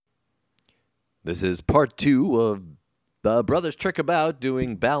This is part 2 of the Brothers Trick About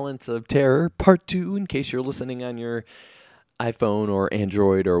doing Balance of Terror, part 2, in case you're listening on your iPhone or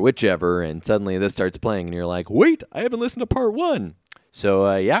Android or whichever, and suddenly this starts playing, and you're like, wait, I haven't listened to part 1. So,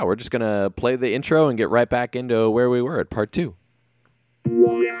 we're just going to play the intro and get right back into where we were at part 2.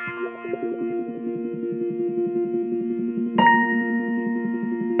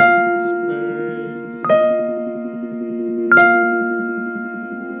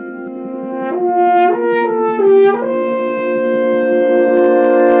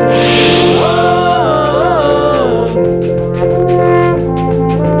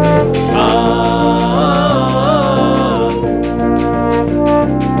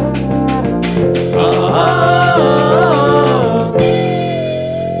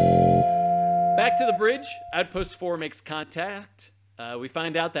 Outpost 4 makes contact. We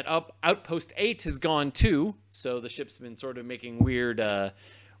find out that Outpost 8 has gone too, so the ship's been sort of making weird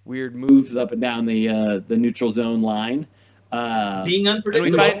moves up and down the neutral zone line. Being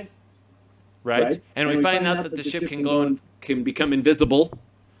unpredictable. And we find out that the ship can become invisible.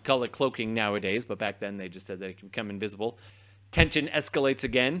 Call it cloaking nowadays, but back then they just said that it can become invisible. Tension escalates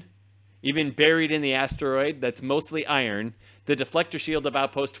again. Even buried in the asteroid that's mostly iron, the deflector shield of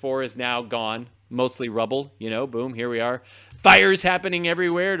Outpost 4 is now gone. Mostly rubble, boom, here we are. Fires happening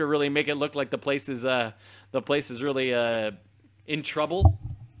everywhere to really make it look like the place is really in trouble.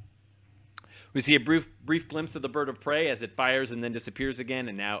 We see a brief glimpse of the bird of prey as it fires and then disappears again,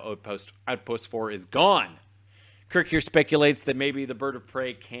 and now Outpost 4 is gone. Kirk here speculates that maybe the bird of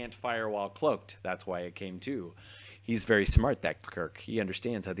prey can't fire while cloaked. That's why it came too. He's very smart, that Kirk. He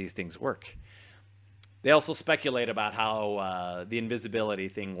understands how these things work. They also speculate about how the invisibility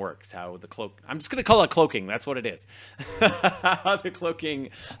thing works, how the cloak. I'm just going to call it cloaking. That's what it is. how the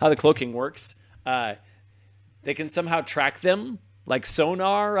cloaking works. They can somehow track them like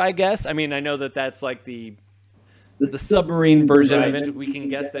sonar, I guess. I mean, I know that's like the submarine version of it. We can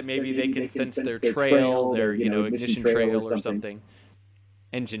guess that maybe they can sense their trail, their ignition trail or something.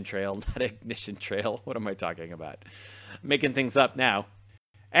 Engine trail, not ignition trail. What am I talking about? Making things up now.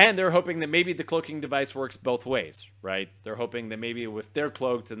 And they're hoping that maybe the cloaking device works both ways, right? They're hoping that maybe if they're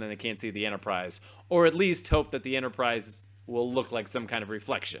cloaked and then they can't see the Enterprise, or at least hope that the Enterprise will look like some kind of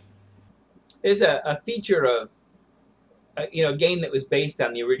reflection. There's a feature of, a game that was based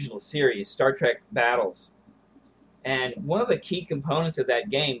on the original series, Star Trek Battles. And one of the key components of that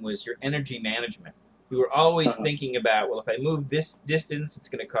game was your energy management. We were always thinking about, well, if I move this distance, it's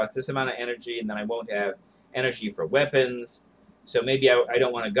going to cost this amount of energy, and then I won't have energy for weapons. So maybe I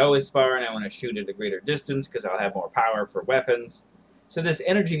don't want to go as far, and I want to shoot at a greater distance because I'll have more power for weapons. So this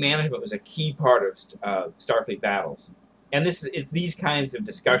energy management was a key part of Starfleet Battles. And it's these kinds of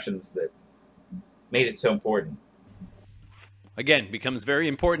discussions that made it so important. Again, becomes very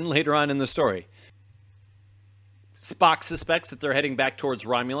important later on in the story. Spock suspects that they're heading back towards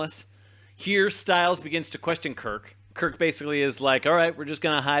Romulus. Here, Styles begins to question Kirk. Kirk basically is like, all right, we're just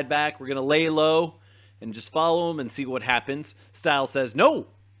going to hide back. We're going to lay low and just follow them and see what happens. Styles says, no,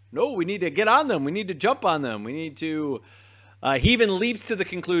 we need to get on them. We need to jump on them. We need to... he even leaps to the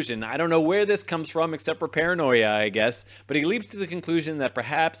conclusion. I don't know where this comes from except for paranoia, I guess. But he leaps to the conclusion that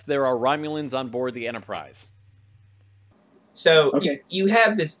perhaps there are Romulans on board the Enterprise. So you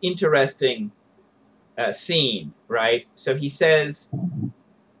have this interesting scene, right? So he says,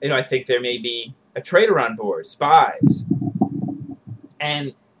 I think there may be a traitor on board, spies.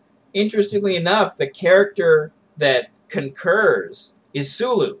 And interestingly enough, the character that concurs is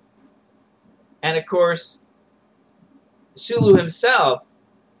Sulu. And of course, Sulu himself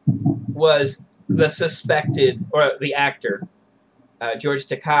was the suspected, or the actor, George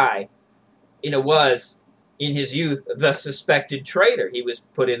Takei, was, in his youth, the suspected traitor. He was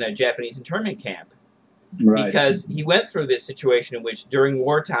put in a Japanese internment camp. Right. Because he went through this situation in which, during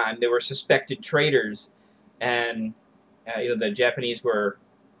wartime, there were suspected traitors, and the Japanese were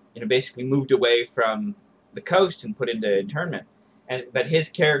basically moved away from the coast and put into internment. But his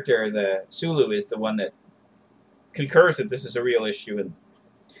character, the Sulu, is the one that concurs that this is a real issue. And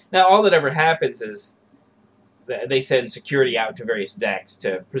now all that ever happens is that they send security out to various decks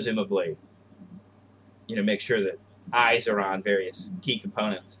to presumably, make sure that eyes are on various key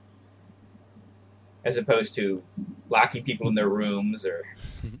components, as opposed to locking people in their rooms or...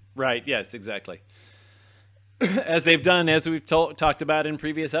 Right, yes, exactly. As they've done, as we've talked about in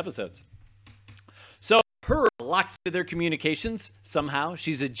previous episodes. So her locks into their communications somehow.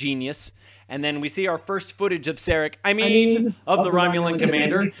 She's a genius. And then we see our first footage of Sarek, of the Romulan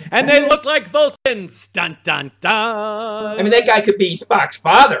commander. And they look like Vulcans. Dun, dun, dun. That guy could be Spock's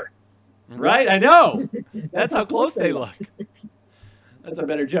father. Right, I know. That's how close they look. That's a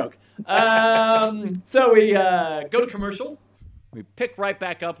better joke. So we go to commercial. We pick right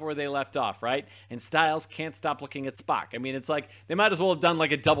back up where they left off, right? And Styles can't stop looking at Spock. I mean, it's like they might as well have done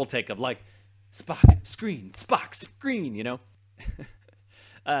like a double take of like Spock, screen, Spock, screen, you know?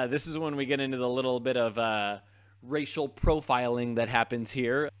 This is when we get into the little bit of racial profiling that happens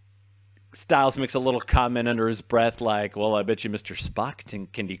here. Styles makes a little comment under his breath like, well, I bet you Mr.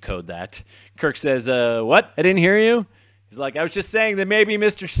 Spock can decode that. Kirk says, what? I didn't hear you? He's like, I was just saying that maybe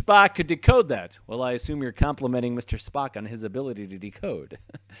Mr. Spock could decode that. Well, I assume you're complimenting Mr. Spock on his ability to decode.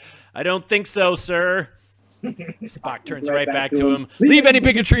 I don't think so, sir. Spock turns right back to him. Leave any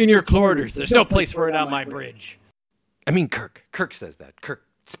bigotry in your quarters. There's no place for it on my bridge. I mean, Kirk. Kirk says that. Kirk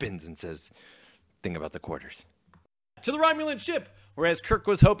spins and says, thing about the quarters. To the Romulan ship, whereas Kirk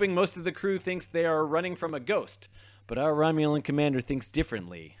was hoping most of the crew thinks they are running from a ghost. But our Romulan commander thinks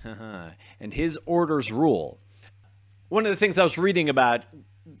differently. And his orders rule. One of the things I was reading about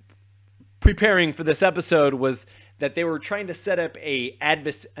preparing for this episode was that they were trying to set up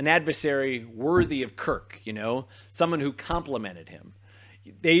an adversary worthy of Kirk, you know, someone who complimented him.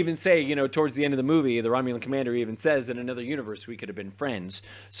 They even say, you know, towards the end of the movie, the Romulan commander even says, in another universe, we could have been friends.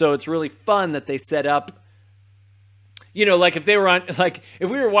 So it's really fun that they set up, you know, like if they were on, like if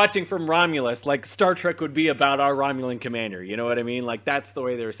we were watching from Romulus, like Star Trek would be about our Romulan commander. You know what I mean? Like that's the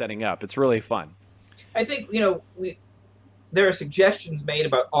way they were setting up. It's really fun. I think, you know, there are suggestions made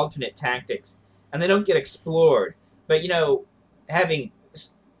about alternate tactics, and they don't get explored. But, you know,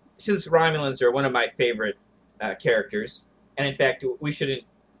 since Romulans are one of my favorite characters, and in fact, we should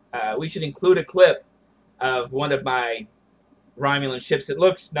include a clip of one of my Romulan ships. It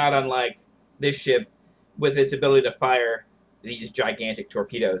looks not unlike this ship with its ability to fire these gigantic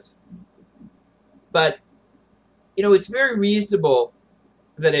torpedoes. But, you know, it's very reasonable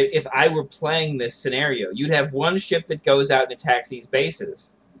that if I were playing this scenario, you'd have one ship that goes out and attacks these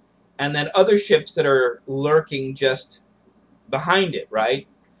bases, and then other ships that are lurking just behind it, right?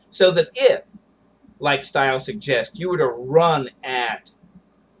 So that if, like Style suggests, you were to run at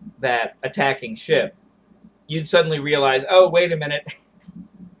that attacking ship, you'd suddenly realize, oh, wait a minute,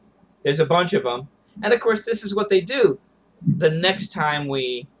 there's a bunch of them. And of course, this is what they do the next time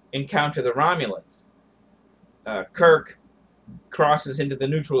we encounter the Romulans. Kirk crosses into the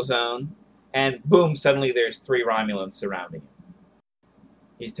neutral zone, and boom, suddenly there's 3 Romulans surrounding him.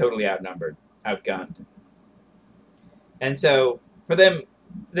 He's totally outnumbered, outgunned. And so, for them,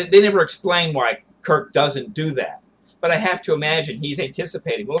 they never explain why Kirk doesn't do that. But I have to imagine he's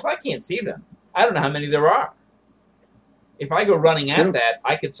anticipating, well, if I can't see them, I don't know how many there are. If I go running at that,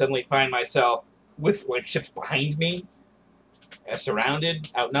 I could suddenly find myself with like ships behind me, surrounded,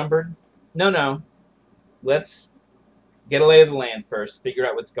 outnumbered. No. Let's get a lay of the land first, figure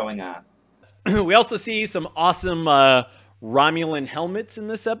out what's going on. We also see some awesome Romulan helmets in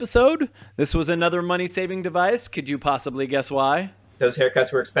this episode. This was another money-saving device. Could you possibly guess why? Those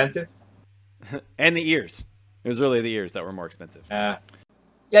haircuts were expensive? And the ears. It was really the ears that were more expensive. Yeah,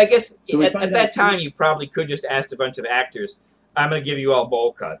 I guess so at that time you probably could just ask a bunch of actors, I'm going to give you all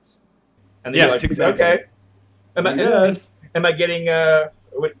bowl cuts. And yes, like, exactly. Okay. Am I getting,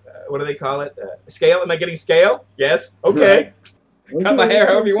 what do they call it? Scale? Am I getting scale? Yes. Okay. Right. Cut my hair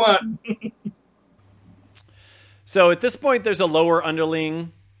however you want. So at this point, there's a lower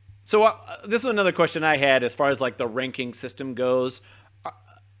underling. So this is another question I had as far as like the ranking system goes.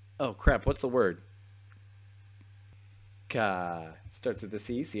 Oh, crap. What's the word? Starts with a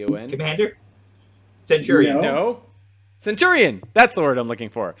C, C-O-N. Commander? Centurion. No. Centurion. That's the word I'm looking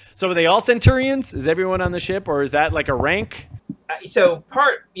for. So are they all Centurions? Is everyone on the ship, or is that like a rank?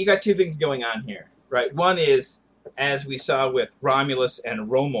 You got 2 things going on here, right? One is, as we saw with Romulus and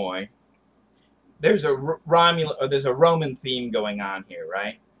Romoy, there's a Roman theme going on here,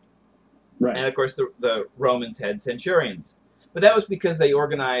 right? Right. And of course, the Romans had centurions, but that was because they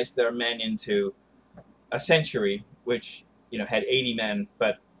organized their men into a century, which had 80 men,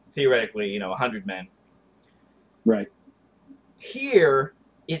 but theoretically, 100 men. Right. Here,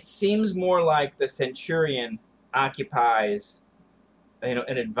 it seems more like the centurion occupies,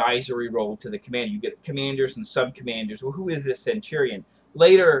 an advisory role to the commander. You get commanders and sub-commanders. Well, who is this centurion?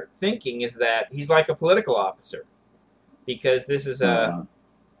 Later thinking is that he's like a political officer, because this is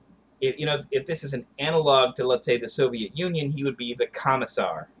if this is an analog to, let's say, the Soviet Union, he would be the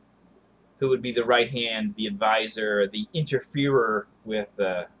commissar, who would be the right hand, the advisor, the interferer with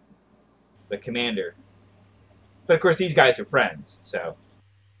the commander. But of course, these guys are friends, so.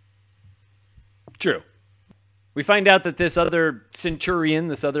 True. We find out that this other centurion,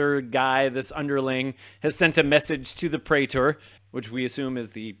 this other guy, this underling, has sent a message to the praetor, which we assume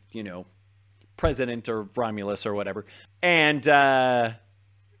is the, president or Romulus or whatever. And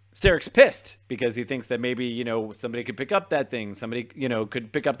Sarek's pissed because he thinks that maybe, somebody could pick up that thing. Somebody,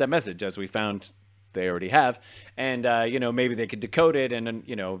 could pick up that message, as we found they already have. And, maybe they could decode it and,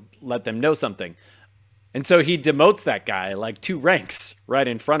 let them know something. And so he demotes that guy like 2 ranks right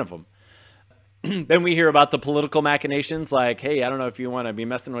in front of him. Then we hear about the political machinations, like, hey, I don't know if you want to be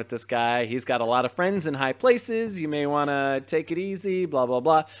messing with this guy. He's got a lot of friends in high places. You may want to take it easy, blah, blah,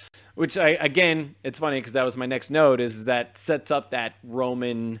 blah. Which, again, it's funny because that was my next note, is that sets up that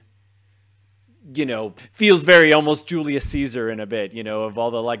Roman, feels very almost Julius Caesar in a bit, of all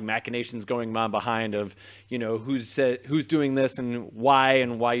the like machinations going on behind of, who's doing this and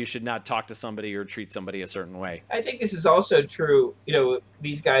why you should not talk to somebody or treat somebody a certain way. I think this is also true.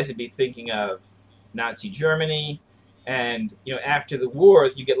 These guys would be thinking of Nazi Germany, and after the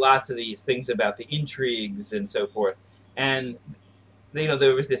war you get lots of these things about the intrigues and so forth, and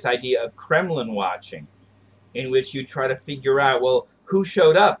there was this idea of Kremlin watching, in which you try to figure out, well, who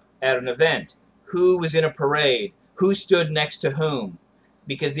showed up at an event, who was in a parade, who stood next to whom,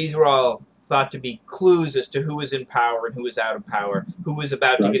 because these were all thought to be clues as to who was in power and who was out of power, who was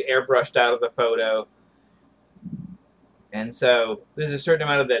about to get airbrushed out of the photo. And so there's a certain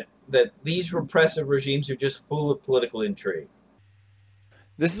amount of that these repressive regimes are just full of political intrigue.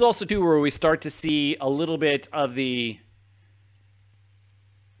 This is also too where we start to see a little bit of the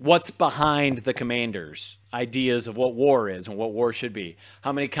what's behind the commanders' ideas of what war is and what war should be.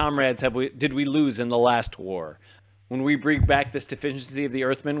 How many comrades did we lose in the last war? When we bring back this deficiency of the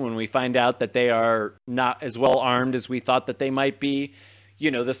Earthmen, when we find out that they are not as well armed as we thought that they might be,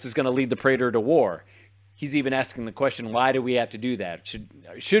 this is going to lead the Praetor to war. He's even asking the question, why do we have to do that?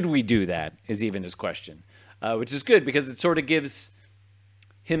 Should we do that, is even his question, which is good because it sort of gives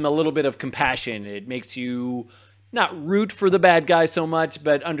him a little bit of compassion. It makes you not root for the bad guy so much,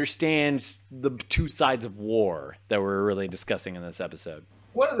 but understand the 2 sides of war that we're really discussing in this episode.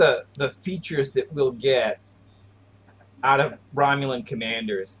 One of the features that we'll get out of Romulan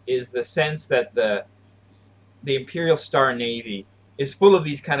commanders is the sense that the Imperial Star Navy is full of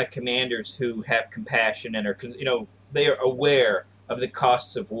these kind of commanders who have compassion and are, they are aware of the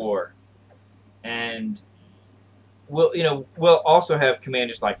costs of war. And we'll also have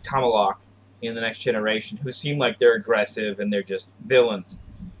commanders like Tomahawk in the Next Generation who seem like they're aggressive and they're just villains.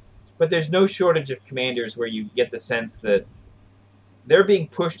 But there's no shortage of commanders where you get the sense that they're being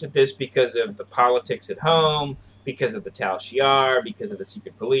pushed at this because of the politics at home, because of the Tal Shiar, because of the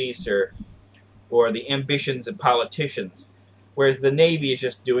secret police, or the ambitions of politicians. Whereas the Navy is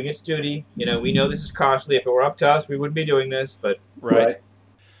just doing its duty. We know this is costly. If it were up to us, we wouldn't be doing this, but... Right.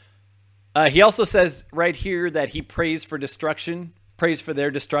 He also says right here that he prays for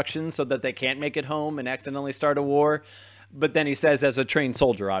their destruction so that they can't make it home and accidentally start a war. But then he says, as a trained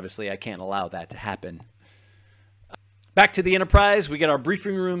soldier, obviously, I can't allow that to happen. Back to the Enterprise, we get our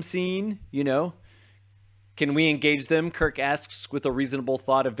briefing room scene, Can we engage them? Kirk asks with a reasonable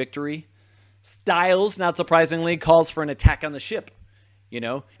thought of victory. Styles, not surprisingly, calls for an attack on the ship.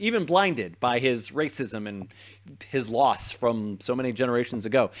 Even blinded by his racism and his loss from so many generations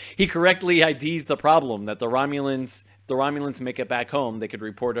ago. He correctly IDs the problem that the Romulans make it back home. They could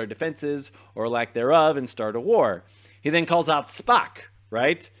report our defenses or lack thereof and start a war. He then calls out Spock,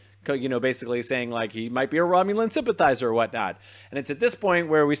 right? Basically saying like he might be a Romulan sympathizer or whatnot. And it's at this point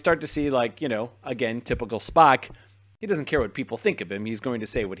where we start to see again, typical Spock. He doesn't care what people think of him. He's going to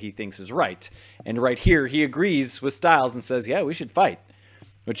say what he thinks is right. And right here, he agrees with Styles and says, yeah, we should fight.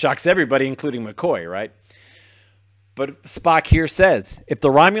 Which shocks everybody, including McCoy, right? But Spock here says, if the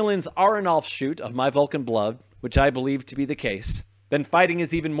Romulans are an offshoot of my Vulcan blood, which I believe to be the case, then fighting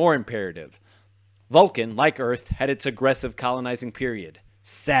is even more imperative. Vulcan, like Earth, had its aggressive colonizing period.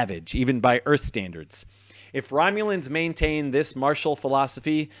 Savage, even by Earth standards. If Romulans maintain this martial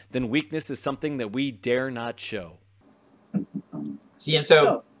philosophy, then weakness is something that we dare not show. See, and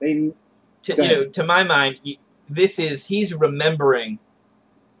so, to my mind, he's remembering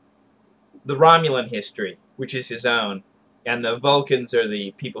the Romulan history, which is his own, and the Vulcans are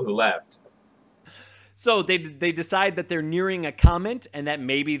the people who left. So they decide that they're nearing a comet, and that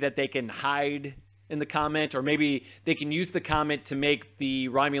maybe that they can hide in the comet, or maybe they can use the comet to make the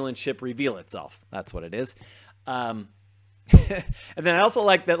Romulan ship reveal itself. That's what it is. And then I also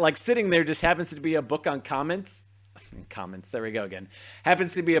like that, like, sitting there just happens to be a book on comets. There we go again.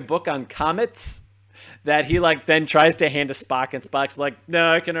 Happens to be a book on comets that he then tries to hand to Spock, and Spock's like,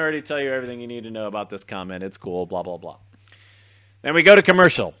 no, I can already tell you everything you need to know about this comet. It's cool, blah, blah, blah. Then we go to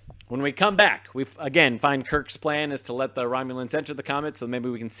commercial. When we come back, we again find Kirk's plan is to let the Romulans enter the comet so maybe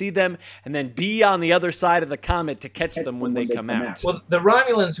we can see them and then be on the other side of the comet to catch them when they come out. Well, the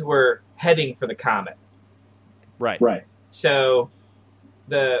Romulans were heading for the comet. Right. So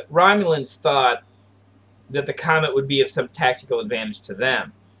the Romulans thought that the comet would be of some tactical advantage to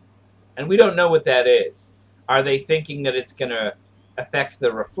them. And we don't know what that is. Are they thinking that it's going to affect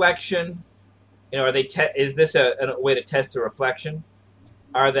the reflection? Are they? Is this a way to test the reflection?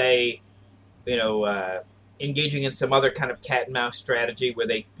 Are they, engaging in some other kind of cat and mouse strategy where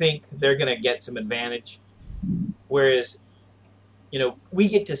they think they're going to get some advantage? Whereas, we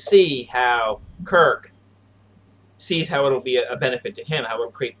get to see how Kirk sees how it'll be a benefit to him, how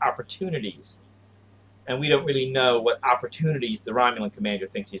it'll create opportunities. And we don't really know what opportunities the Romulan commander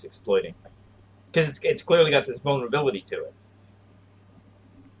thinks he's exploiting. Because it's clearly got this vulnerability to it.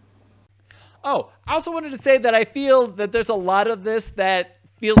 Oh, I also wanted to say that I feel that there's a lot of this that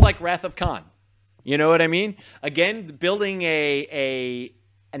feels like Wrath of Khan. You know what I mean? Again, building an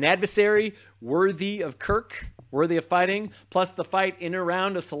adversary worthy of Kirk, worthy of fighting, plus the fight in and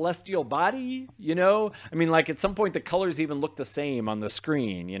around a celestial body, I mean, like at some point the colors even look the same on the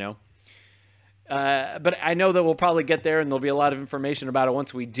screen, But I know that we'll probably get there and there'll be a lot of information about it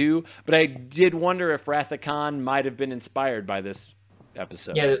once we do. But I did wonder if Wrath of Khan might have been inspired by this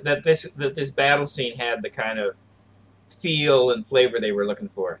episode. Yeah, that this battle scene had the kind of feel and flavor they were looking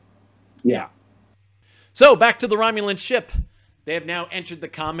for. Yeah. So back to the Romulan ship. They have now entered the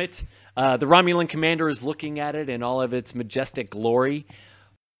comet. The Romulan commander is looking at it in all of its majestic glory.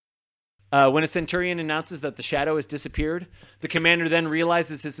 When a Centurion announces that the shadow has disappeared, the commander then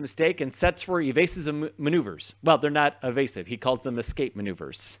realizes his mistake and sets for evasive maneuvers. Well, they're not evasive. He calls them escape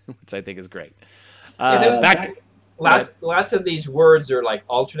maneuvers, which I think is great. Lots of these words are like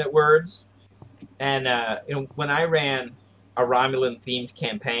alternate words. And when I ran a Romulan-themed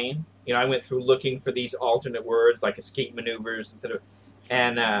campaign, I went through looking for these alternate words like escape maneuvers instead of,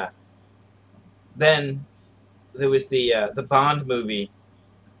 and then there was the Bond movie.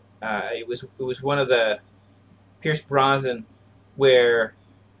 It was one of the Pierce Brosnan where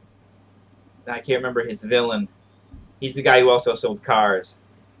I can't remember his villain. He's the guy who also sold cars.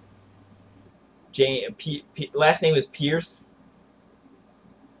 Last name is Pierce.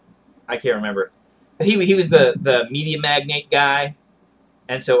 I can't remember. He was the media magnate guy,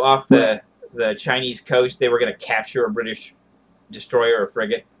 and so off the Chinese coast they were going to capture a British destroyer or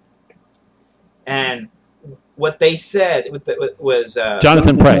frigate, and what they said was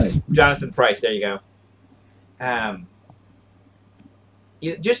Jonathan Pryce. Jonathan Pryce. There you go.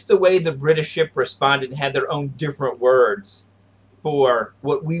 Just the way the British ship responded and had their own different words for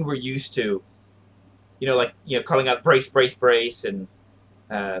what we were used to. Calling out brace, brace, brace, and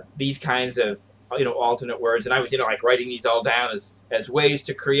these kinds of alternate words. And I was writing these all down as ways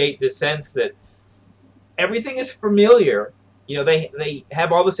to create this sense that everything is familiar. They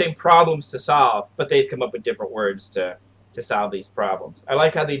have all the same problems to solve, but they've come up with different words to solve these problems. I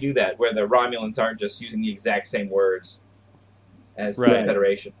like how they do that, where the Romulans aren't just using the exact same words as the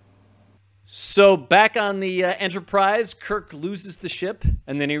Federation. So back on the Enterprise, Kirk loses the ship,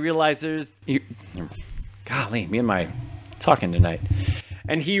 and then he realizes... Golly, me and my talking tonight.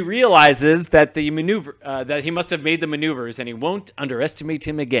 And he realizes that the maneuver that he must have made the maneuvers, and he won't underestimate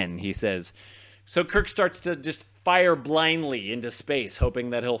him again, he says. So Kirk starts to just fire blindly into space, hoping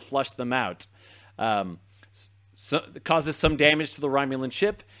that he'll flush them out. Causes some damage to the Romulan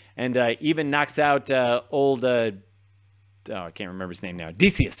ship, and even knocks out old... I can't remember his name now.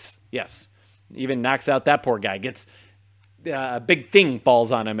 Decius, yes. Even knocks out that poor guy. Gets a big thing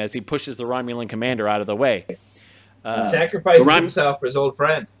falls on him as he pushes the Romulan commander out of the way. Sacrifices himself for his old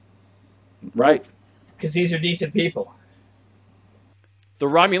friend. Right. Because these are decent people. The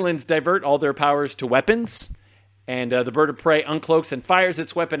Romulans divert all their powers to weapons, and the bird of prey uncloaks and fires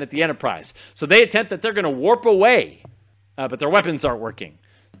its weapon at the Enterprise. So they attempt that they're going to warp away, but their weapons aren't working.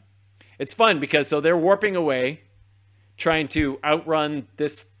 It's fun because they're warping away, trying to outrun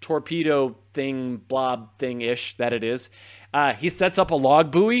this torpedo thing, blob thing-ish that it is. He sets up a log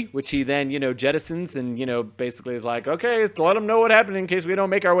buoy, which he then, jettisons and, basically is like, okay, let them know what happened in case we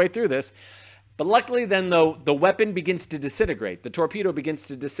don't make our way through this. But luckily then, though, the weapon begins to disintegrate. The torpedo begins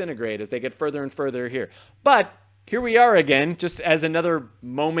to disintegrate as they get further and further here. But here we are again, just as another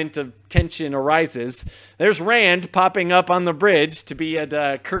moment of tension arises. There's Rand popping up on the bridge to be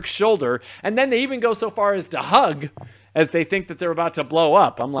at Kirk's shoulder. And then they even go so far as to hug as they think that they're about to blow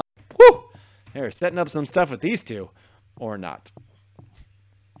up. I'm like, whew, they're setting up some stuff with these two. Or not.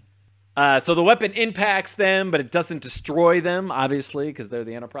 So the weapon impacts them, but it doesn't destroy them, obviously, because they're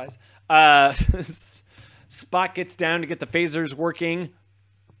the Enterprise. Spock gets down to get the phasers working.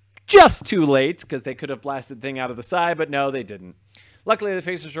 just too late because they could have blasted the thing out of the side, but no, they didn't. Luckily,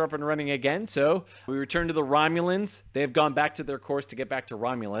 the phasers are up and running again, so we return to the Romulans. They have gone back to their course to get back to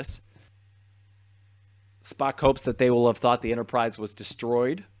Romulus. Spock hopes that they will have thought the Enterprise was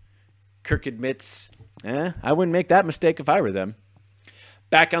destroyed. Kirk admits, I wouldn't make that mistake if I were them.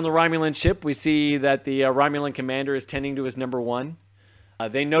 Back on the Romulan ship, we see that the Romulan commander is tending to his number one.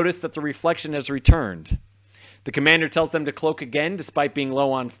 They notice that the reflection has returned. The commander tells them to cloak again, despite being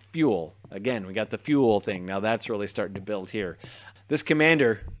low on fuel. Again, we got the fuel thing. Now that's really starting to build here. This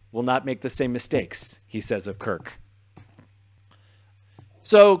commander will not make the same mistakes, he says of Kirk.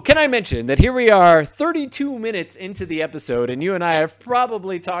 So, can I mention that here we are 32 minutes into the episode, and you and I have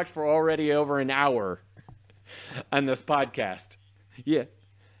probably talked for already over an hour on this podcast. Yeah.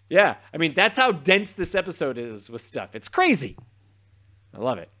 I mean, that's how dense this episode is with stuff. It's crazy. I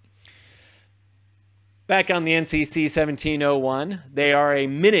love it. Back on the NCC 1701, they are a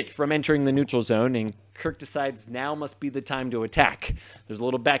minute from entering the neutral zone, and Kirk decides now must be the time to attack. There's a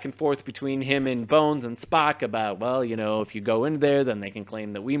little back and forth between him and Bones and Spock about, well, if you go in there, then they can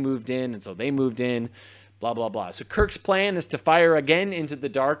claim that we moved in, and so they moved in, blah, blah, blah. So Kirk's plan is to fire again into the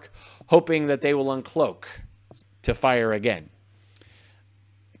dark, hoping that they will uncloak to fire again.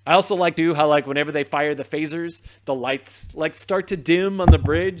 I also like how whenever they fire the phasers, the lights start to dim on the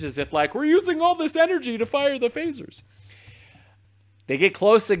bridge as if we're using all this energy to fire the phasers. They get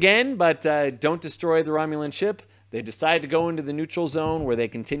close again, but don't destroy the Romulan ship. They decide to go into the neutral zone where they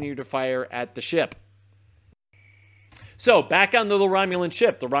continue to fire at the ship. So back on the Romulan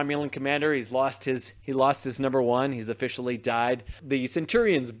ship, the Romulan commander, he lost his number one. He's officially died. The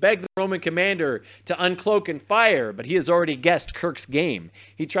Centurions beg the Roman commander to uncloak and fire, but he has already guessed Kirk's game.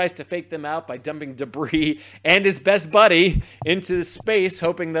 He tries to fake them out by dumping debris and his best buddy into space,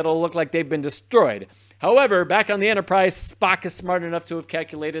 hoping that it'll look like they've been destroyed. However, back on the Enterprise, Spock is smart enough to have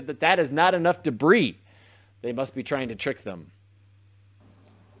calculated that is not enough debris. They must be trying to trick them.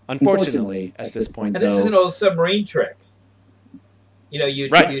 Unfortunately, at this point, and this is an old submarine trick.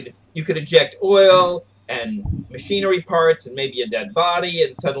 You could eject oil and machinery parts and maybe a dead body,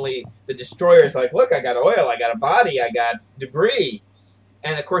 and suddenly the destroyer is like, look, I got oil, I got a body, I got debris.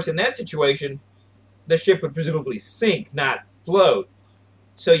 And, of course, in that situation, the ship would presumably sink, not float.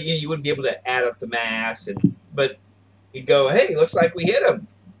 So you wouldn't be able to add up the mass, but you'd go, hey, looks like we hit him.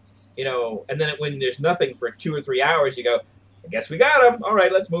 And then when there's nothing for 2 or 3 hours, you go, I guess we got him. All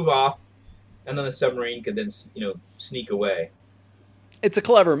right, let's move off. And then the submarine could then, sneak away. It's a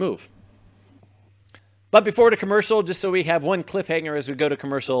clever move. But before the commercial, just so we have one cliffhanger as we go to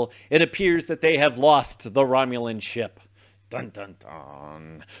commercial, it appears that they have lost the Romulan ship. Dun, dun,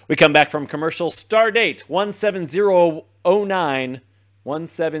 dun. We come back from commercial. Stardate 17009,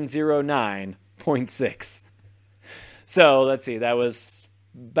 1709.6. So let's see, that was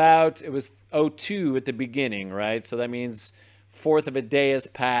it was 02 at the beginning, right? So that means fourth of a day has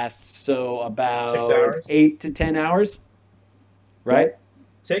passed, so about 6 hours? 8 to 10 hours. Right?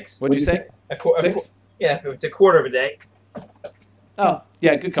 6? What'd you say? 6? Yeah, it's a quarter of a day. Oh,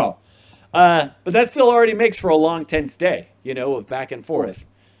 yeah, good call. But that still already makes for a long, tense day, of back and forth.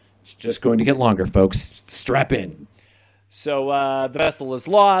 It's just going to get longer, folks. Strap in. So the vessel is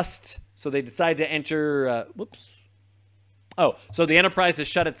lost, so they decide to enter... so the Enterprise has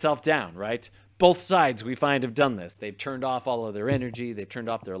shut itself down, right? Both sides, we find, have done this. They've turned off all of their energy. They've turned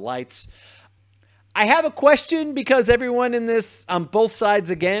off their lights. I have a question because everyone in this, on both sides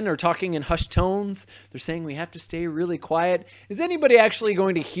again, are talking in hushed tones. They're saying we have to stay really quiet. Is anybody actually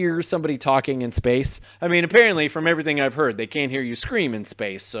going to hear somebody talking in space? I mean, apparently, from everything I've heard, they can't hear you scream in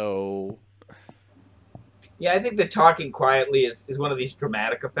space, so... Yeah, I think the talking quietly is one of these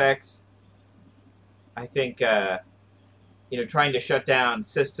dramatic effects. I think, trying to shut down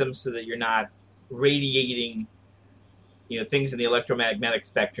systems so that you're not radiating, things in the electromagnetic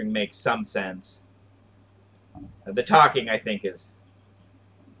spectrum makes some sense. The talking, I think, is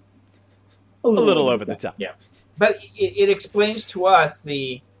a little over the top. Yeah, but it explains to us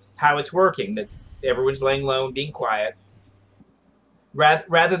how it's working. That everyone's laying low and being quiet,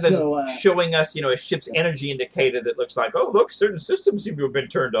 rather than showing us, a ship's energy indicator that looks like, oh, look, certain systems seem to have been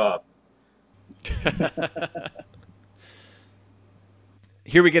turned off.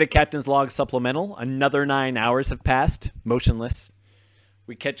 Here we get a captain's log supplemental. Another 9 hours have passed, motionless.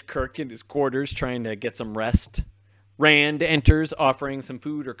 We catch Kirk in his quarters trying to get some rest. Rand enters, offering some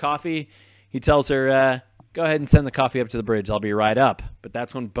food or coffee. He tells her, go ahead and send the coffee up to the bridge. I'll be right up. But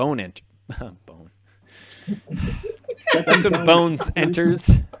that's when Bone enters. That's when Bones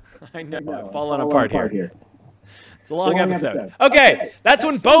enters. I know, I've fallen apart here. It's a long episode. Okay, that's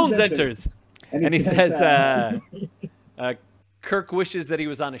when Bones enters. And he says, Kirk wishes that he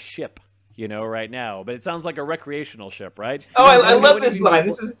was on a ship, right now. But it sounds like a recreational ship, right? Oh, I love this line.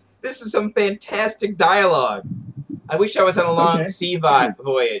 This is some fantastic dialogue. I wish I was on a long sea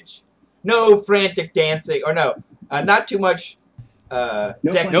voyage. No frantic dancing, or no, not too much deck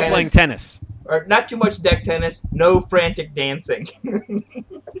tennis. No playing tennis. Or not too much deck tennis, no frantic dancing.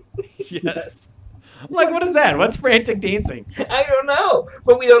 Yes. Like, what is that? What's frantic dancing? I don't know,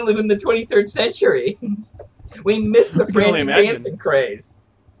 but we don't live in the 23rd century. We missed the frantic dancing craze.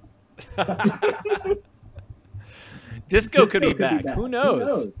 Disco could be back. Who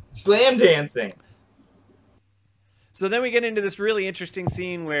knows? Slam dancing. So then we get into this really interesting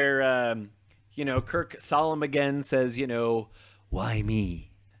scene where, Kirk Solemn again says, why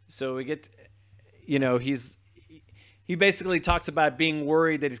me? So we get, he basically talks about being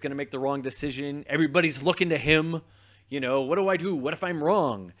worried that he's going to make the wrong decision. Everybody's looking to him. What do I do? What if I'm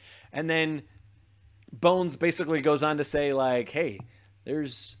wrong? And then Bones basically goes on to say, like, hey,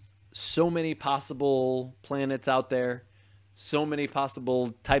 there's so many possible planets out there, so many possible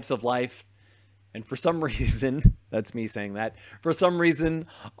types of life. And for some reason, that's me saying that, for some reason,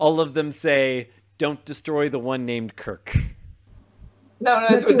 all of them say, don't destroy the one named Kirk. No,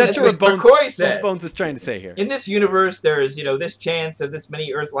 that's what McCoy says. What Bones is trying to say here. In this universe, there is, this chance of this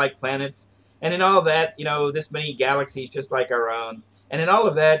many Earth-like planets. And in all of that, this many galaxies just like our own. And in all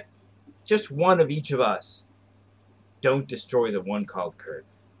of that, just one of each of us. Don't destroy the one called Kirk.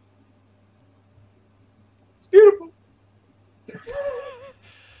 It's beautiful.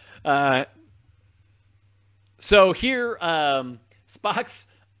 So here, Spock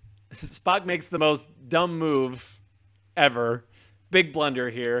makes the most dumb move ever. Big blunder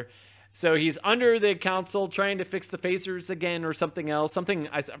here. So he's under the console trying to fix the phasers again or something else.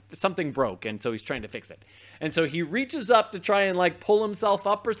 Something broke, and so he's trying to fix it. And so he reaches up to try and pull himself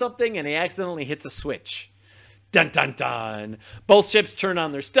up or something, and he accidentally hits a switch. Dun, dun, dun. Both ships turn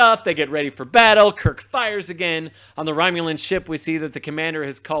on their stuff. They get ready for battle. Kirk fires again. On the Romulan ship, we see that the commander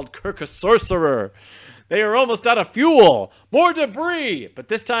has called Kirk a sorcerer. They are almost out of fuel. More debris. But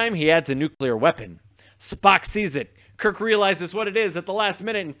this time, he adds a nuclear weapon. Spock sees it. Kirk realizes what it is at the last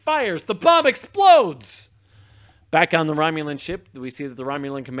minute and fires. The bomb explodes. Back on the Romulan ship, we see that the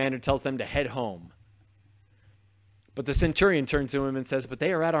Romulan commander tells them to head home. But the Centurion turns to him and says, but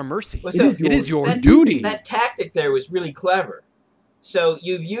they are at our mercy. Well, so it is your duty. That tactic there was really clever. So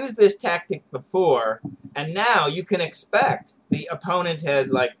you've used this tactic before, and now you can expect the opponent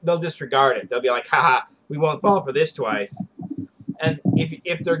has, they'll disregard it. They'll be like, haha, we won't fall for this twice. And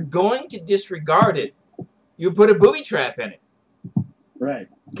if they're going to disregard it, you put a booby trap in it. Right.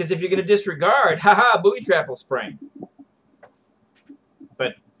 Because if you're going to disregard, haha, booby trap will spring.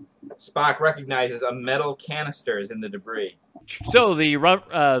 But Spock recognizes a metal canister is in the debris. So the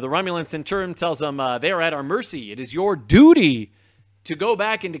Romulan Centurion tells them, they are at our mercy. It is your duty to go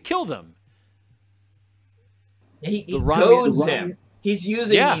back and to kill them. He goads him. He's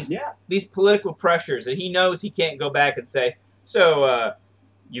using these political pressures, and he knows he can't go back and say, so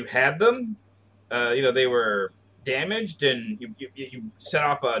you had them? They were damaged, and you set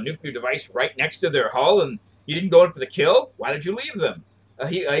off a nuclear device right next to their hull, and you didn't go in for the kill? Why did you leave them?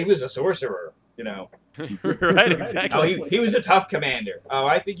 He was a sorcerer, Right, exactly. Oh, he was a tough commander. Oh,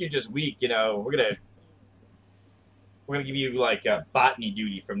 I think you're just weak, We're gonna give you botany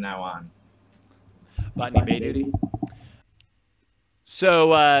duty from now on. Botany Bay duty. So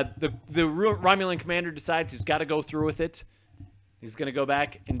the Romulan commander decides he's got to go through with it. He's going to go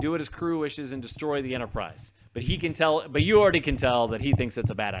back and do what his crew wishes and destroy the Enterprise. But you already can tell that he thinks it's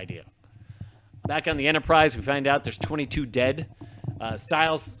a bad idea. Back on the Enterprise, we find out there's 22 dead.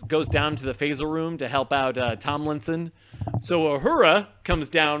 Styles goes down to the phaser room to help out Tomlinson. So Uhura comes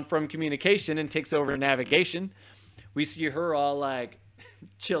down from communication and takes over navigation. We see her all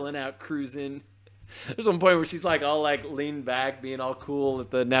chilling out, cruising. There's one point where she's all leaned back, being all cool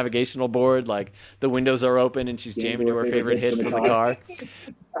at the navigational board. The windows are open and she's jamming to her favorite hits in the car.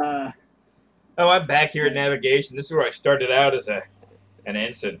 I'm back here at navigation. This is where I started out as an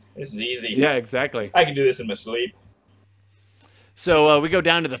ensign. This is easy. Yeah, exactly. I can do this in my sleep. So we go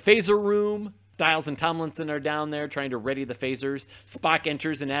down to the phaser room. Styles and Tomlinson are down there trying to ready the phasers. Spock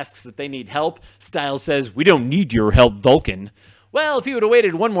enters and asks that they need help. Styles says, we don't need your help, Vulcan. Well, if he would have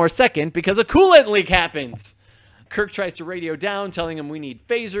waited one more second, because a coolant leak happens. Kirk tries to radio down, telling him we need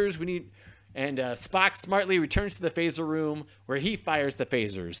phasers. And Spock smartly returns to the phaser room, where he fires the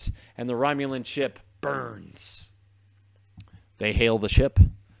phasers, and the Romulan ship burns. They hail the ship.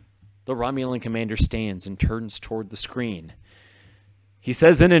 The Romulan commander stands and turns toward the screen. He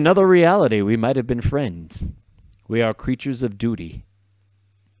says, in another reality, we might have been friends. We are creatures of duty.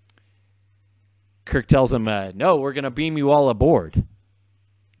 Kirk tells him, no, we're going to beam you all aboard.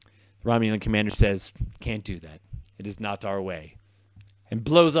 The Romulan commander says, can't do that. It is not our way. And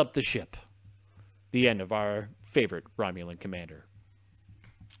blows up the ship. The end of our favorite Romulan commander.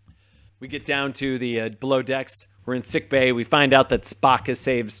 We get down to the below decks. We're in sick bay. We find out that Spock has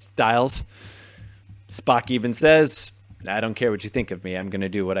saved Styles. Spock even says, I don't care what you think of me. I'm going to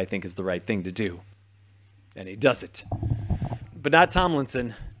do what I think is the right thing to do. And he does it. But not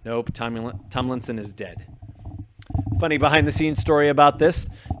Tomlinson. Nope, Tomlinson is dead. Funny behind-the-scenes story about this.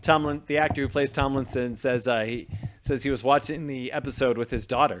 The actor who plays Tomlinson says he was watching the episode with his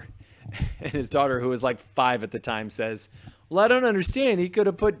daughter. And his daughter, who was like 5 at the time, says, well, I don't understand. He could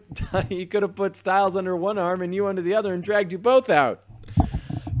have put Styles under one arm and you under the other and dragged you both out.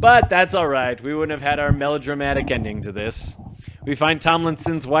 But that's all right. We wouldn't have had our melodramatic ending to this. We find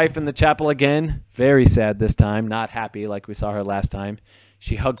Tomlinson's wife in the chapel again. Very sad this time. Not happy like we saw her last time.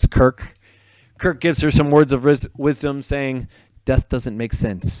 She hugs Kirk. Kirk gives her some words of wisdom, saying, death doesn't make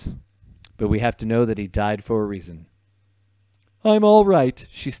sense, but we have to know that he died for a reason. I'm all right,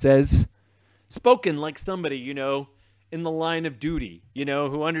 she says. Spoken like somebody, in the line of duty,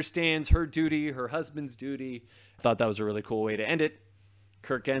 who understands her duty, her husband's duty. I thought that was a really cool way to end it.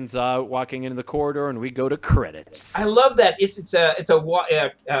 Kirk ends walking into the corridor, and we go to credits. I love that. It's a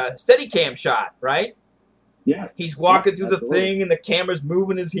Steadicam shot, right? Yeah. He's walking through the thing, and the camera's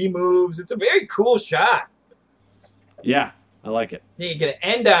moving as he moves. It's a very cool shot. Yeah, I like it. You get to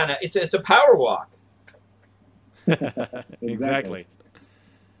end on it. It's a power walk. Exactly.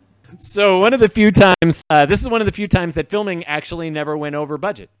 So one of the few times, this is one of the few times that filming actually never went over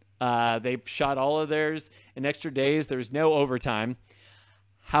budget. They shot all of theirs in extra days. There's no overtime.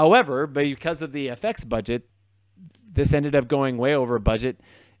 However, because of the effects budget, this ended up going way over budget.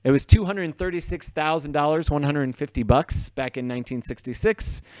 It was $236,000, $150 back in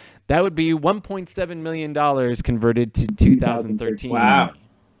 1966. That would be $1.7 million converted to 2013. Wow.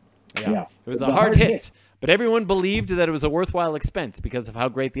 Yeah. It was a hard hit, but everyone believed that it was a worthwhile expense because of how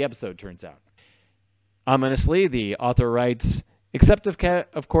great the episode turns out. Ominously, the author writes, except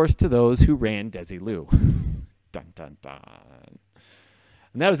of course to those who ran Desilu. Dun, dun, dun.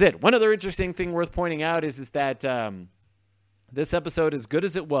 And that was it. One other interesting thing worth pointing out is that this episode, as good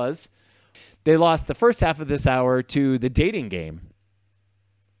as it was, they lost the first half of this hour to the dating game,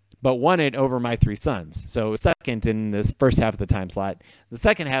 but won it over My Three Sons. So second in this first half of the time slot. The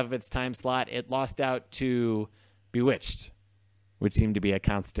second half of its time slot, it lost out to Bewitched, which seemed to be a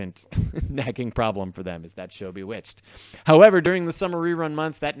constant nagging problem for them, is that show Bewitched. However, during the summer rerun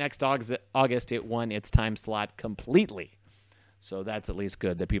months, that next August, it won its time slot completely. So that's at least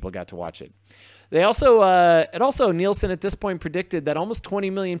good that people got to watch it. They also, Nielsen at this point predicted that almost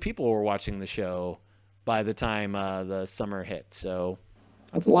 20 million people were watching the show by the time the summer hit. So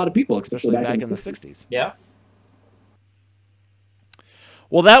that's a lot of people, especially back in the 60s. Yeah.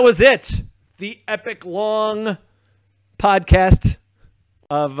 Well, that was it. The epic long podcast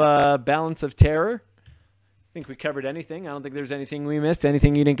of Balance of Terror. I think we covered anything. I don't think there's anything we missed.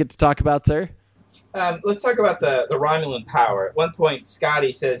 Anything you didn't get to talk about, sir? Let's talk about the Romulan power. At one point,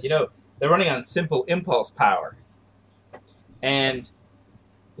 Scotty says, they're running on simple impulse power. And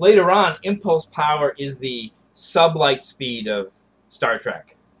later on, impulse power is the sublight speed of Star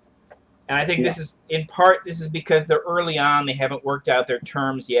Trek. And I think this is because they're early on, they haven't worked out their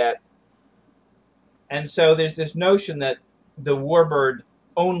terms yet. And so there's this notion that the Warbird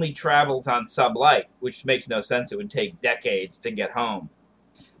only travels on sublight, which makes no sense. It would take decades to get home.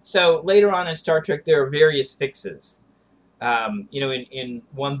 So later on in Star Trek, there are various fixes. In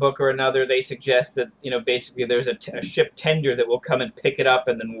one book or another, they suggest that, basically there's a ship tender that will come and pick it up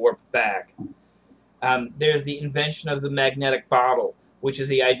and then warp back. There's the invention of the magnetic bottle, which is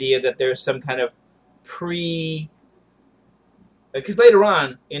the idea that there's some kind of because later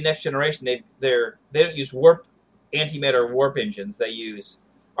on in Next Generation, they don't use antimatter warp engines. They use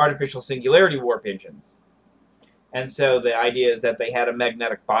artificial singularity warp engines. And so the idea is that they had a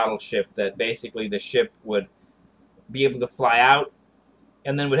magnetic bottle ship that basically the ship would be able to fly out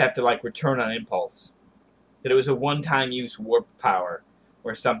and then would have to return on impulse. That it was a one-time use warp power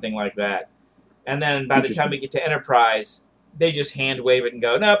or something like that. And then by the time we get to Enterprise, they just hand wave it and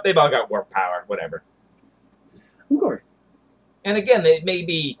go, nope, they've all got warp power, whatever. Of course. And again, it may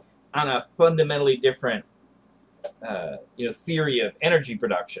be on a fundamentally different theory of energy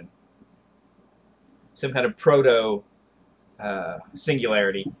production. Some kind of proto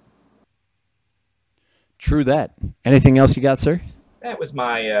singularity. True that. Anything else you got, sir? That was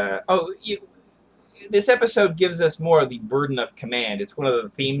my... this episode gives us more of the burden of command. It's one of the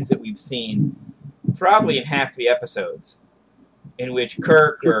themes that we've seen probably in half the episodes. in which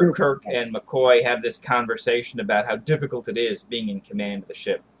Kirk and McCoy have this conversation about how difficult it is being in command of the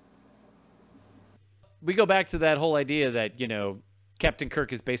ship. We go back to that whole idea that, Captain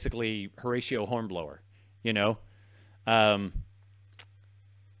Kirk is basically Horatio Hornblower, He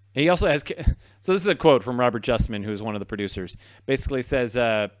also has... So this is a quote from Robert Justman, who's one of the producers. Basically says,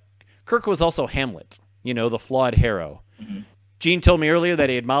 Kirk was also Hamlet, the flawed hero. Mm-hmm. Gene told me earlier that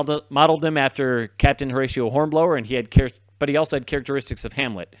he had modeled him after Captain Horatio Hornblower, and but he also had characteristics of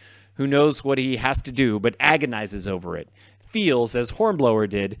Hamlet, who knows what he has to do but agonizes over it, feels, as Hornblower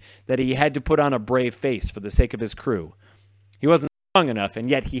did, that he had to put on a brave face for the sake of his crew. He wasn't strong enough, and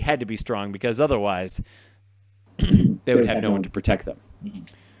yet he had to be strong because otherwise they would have no one to protect them. Mm-hmm.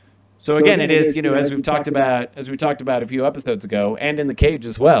 So again, it is, as we've talked about a few episodes ago, and in The Cage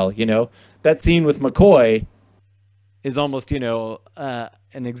as well, that scene with McCoy is almost, an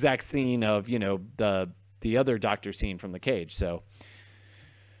exact scene of, the other Doctor scene from The Cage. So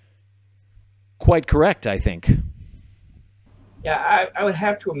quite correct, I think. Yeah, I would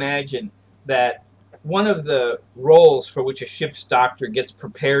have to imagine that one of the roles for which a ship's doctor gets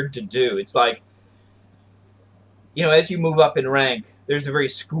prepared to do, it's like, as you move up in rank, there's the very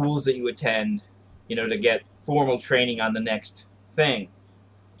schools that you attend, to get formal training on the next thing.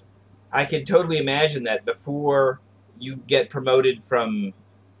 I can totally imagine that before you get promoted from,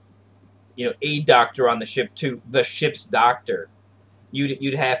 a doctor on the ship to the ship's doctor,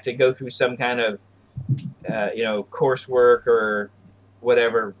 you'd have to go through some kind of, coursework or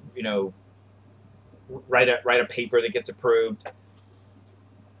whatever, write a paper that gets approved,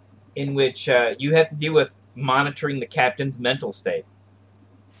 in which you have to deal with monitoring the captain's mental state.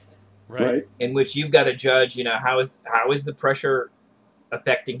 Right. In which you've got to judge, how is the pressure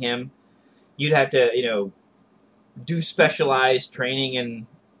affecting him. You'd have to, do specialized training in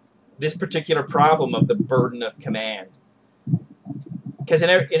this particular problem of the burden of command. Because in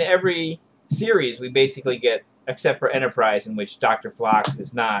every series, we basically get, except for Enterprise, in which Dr. Phlox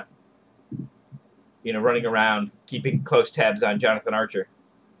is not, running around keeping close tabs on Jonathan Archer.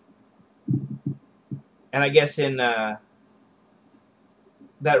 And I guess in that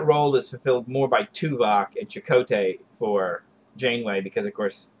role is fulfilled more by Tuvok and Chakotay for Janeway, because, of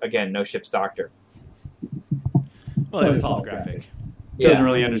course, again, no ship's doctor. Well, it was holographic. Yeah. Doesn't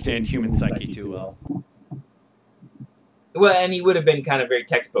really understand human psyche too well. Well, and he would have been kind of very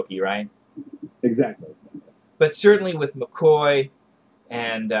textbooky, right? Exactly. But certainly with McCoy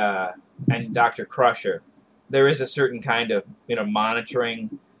and Dr. Crusher, there is a certain kind of,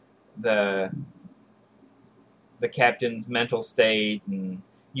 monitoring the captain's mental state, and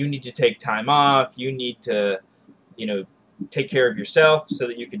you need to take time off, you need to, take care of yourself so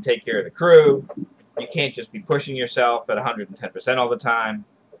that you can take care of the crew. You can't just be pushing yourself at 110% all the time.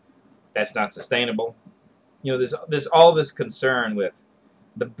 That's not sustainable. There's all this concern with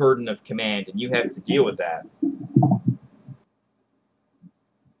the burden of command, and you have to deal with that.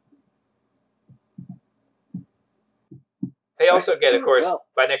 They also get, of course,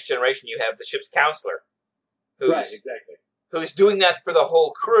 by Next Generation, you have the ship's counselor, who's doing that for the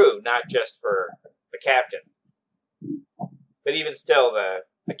whole crew, not just for the captain. But even still,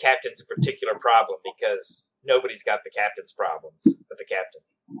 the captain's a particular problem, because nobody's got the captain's problems but the captain.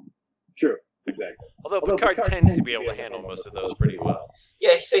 True, exactly. Although Picard tends to be able to handle most of those pretty well.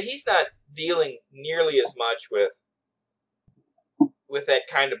 Yeah, so he's not dealing nearly as much with that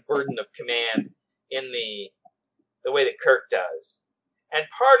kind of burden of command in the way that Kirk does. And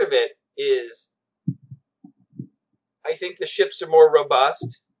part of it is, I think the ships are more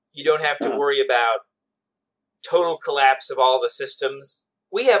robust. You don't have to worry about total collapse of all the systems.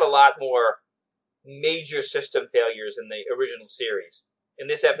 We have a lot more major system failures in the original series. In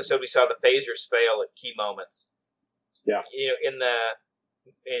this episode, we saw the phasers fail at key moments. Yeah.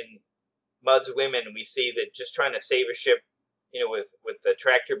 In Mudd's Women, we see that just trying to save a ship, with the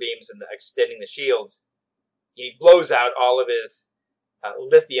tractor beams and extending the shields, he blows out all of his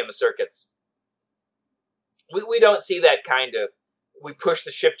lithium circuits. We don't see that kind of, we push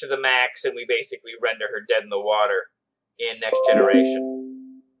the ship to the max and we basically render her dead in the water in Next Generation.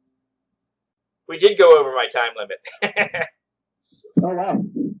 We did go over my time limit. Oh, wow.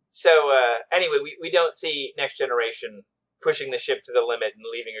 So, anyway, we don't see Next Generation pushing the ship to the limit and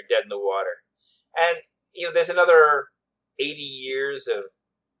leaving her dead in the water. And, there's another 80 years of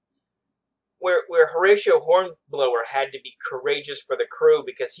where Horatio Hornblower had to be courageous for the crew,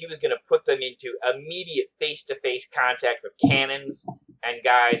 because he was going to put them into immediate face-to-face contact with cannons and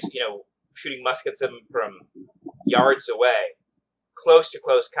guys, shooting muskets at them from yards away, close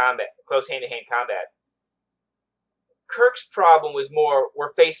hand-to-hand combat. Kirk's problem was more,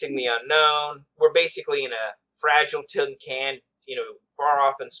 we're facing the unknown, we're basically in a fragile tin can far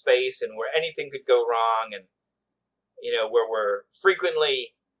off in space and where anything could go wrong, and where we're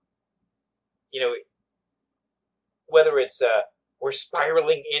frequently, whether it's we're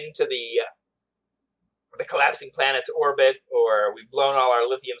spiraling into the collapsing planet's orbit, or we've blown all our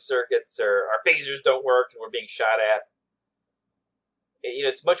lithium circuits, or our phasers don't work and we're being shot at.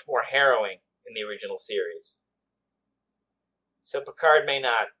 It's much more harrowing in the original series. So Picard may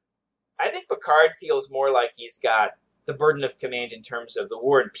not. I think Picard feels more like he's got the burden of command in terms of the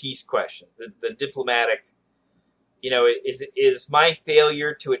war and peace questions, the diplomatic. Is my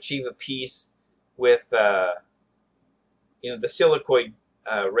failure to achieve a peace with the Silicoid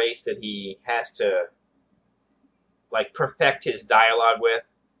race that he has to perfect his dialogue with.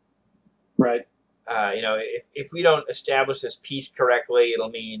 Right. If we don't establish this peace correctly, it'll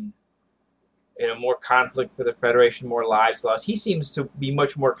mean more conflict for the Federation, more lives lost. He seems to be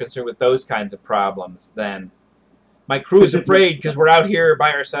much more concerned with those kinds of problems than my crew's afraid because we're out here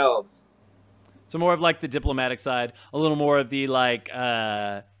by ourselves. So more of the diplomatic side, a little more of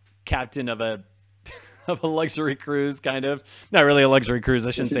the captain of a luxury cruise, kind of. Not really a luxury cruise.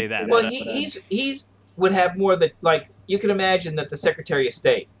 I shouldn't say that. Well, he's would have more that you can imagine that the Secretary of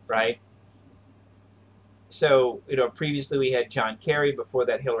State, right? So previously we had John Kerry, before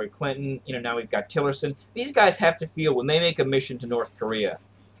that Hillary Clinton. Now we've got Tillerson. These guys have to feel when they make a mission to North Korea,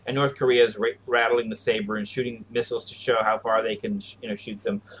 and North Korea is rattling the saber and shooting missiles to show how far they can shoot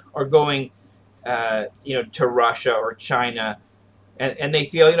them, or going to Russia or China, and they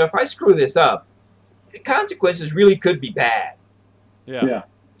feel if I screw this up, the consequences really could be bad. Yeah.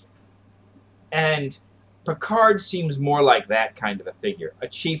 And Picard seems more like that kind of a figure, a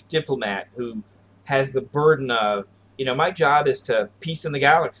chief diplomat who has the burden of, my job is to peace in the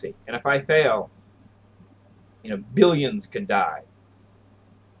galaxy, and if I fail, billions could die.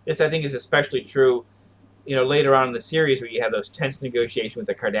 This, I think, is especially true, later on in the series where you have those tense negotiations with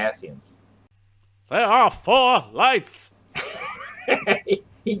the Cardassians. There are 4 lights.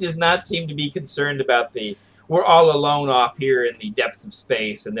 He does not seem to be concerned about we're all alone off here in the depths of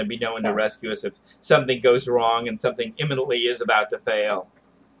space, and there'll be no one to rescue us if something goes wrong and something imminently is about to fail.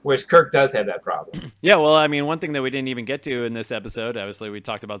 Whereas Kirk does have that problem. Yeah, well, I mean, one thing that we didn't even get to in this episode, obviously we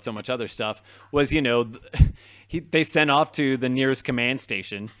talked about so much other stuff, was, they sent off to the nearest command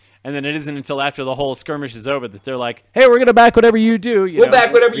station, and then it isn't until after the whole skirmish is over that they're like, hey, we're going to back whatever you do. We'll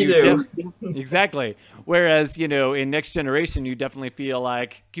back whatever you do. Exactly. Whereas, in Next Generation, you definitely feel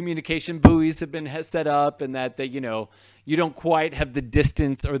like communication buoys have been set up, and that you don't quite have the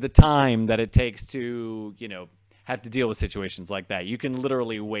distance or the time that it takes to, have to deal with situations like that. You can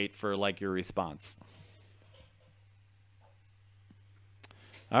literally wait for your response.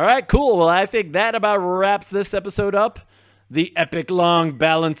 All right, cool. Well, I think that about wraps this episode up. The epic long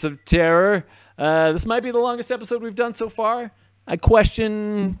balance of terror. This might be the longest episode we've done so far. I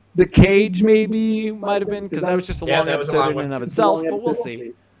question the cage maybe might have been, because that was just a long episode in and of itself, but we'll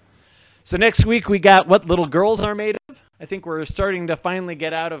see. So next week we got What Little Girls Are Made Of. I think we're starting to finally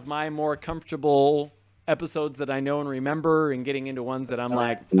get out of my more comfortable episodes that I know and remember, and getting into ones that I'm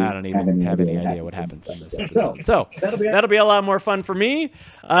I don't even have any idea what happens in this episode. So that'll be a lot more fun for me.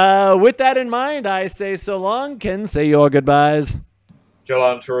 With that in mind, I say so long. Ken, say your goodbyes.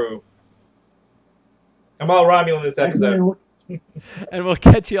 Jalon True. I'm all Romulan this episode. And we'll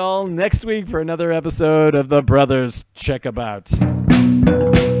catch you all next week for another episode of The Brothers Checkabout.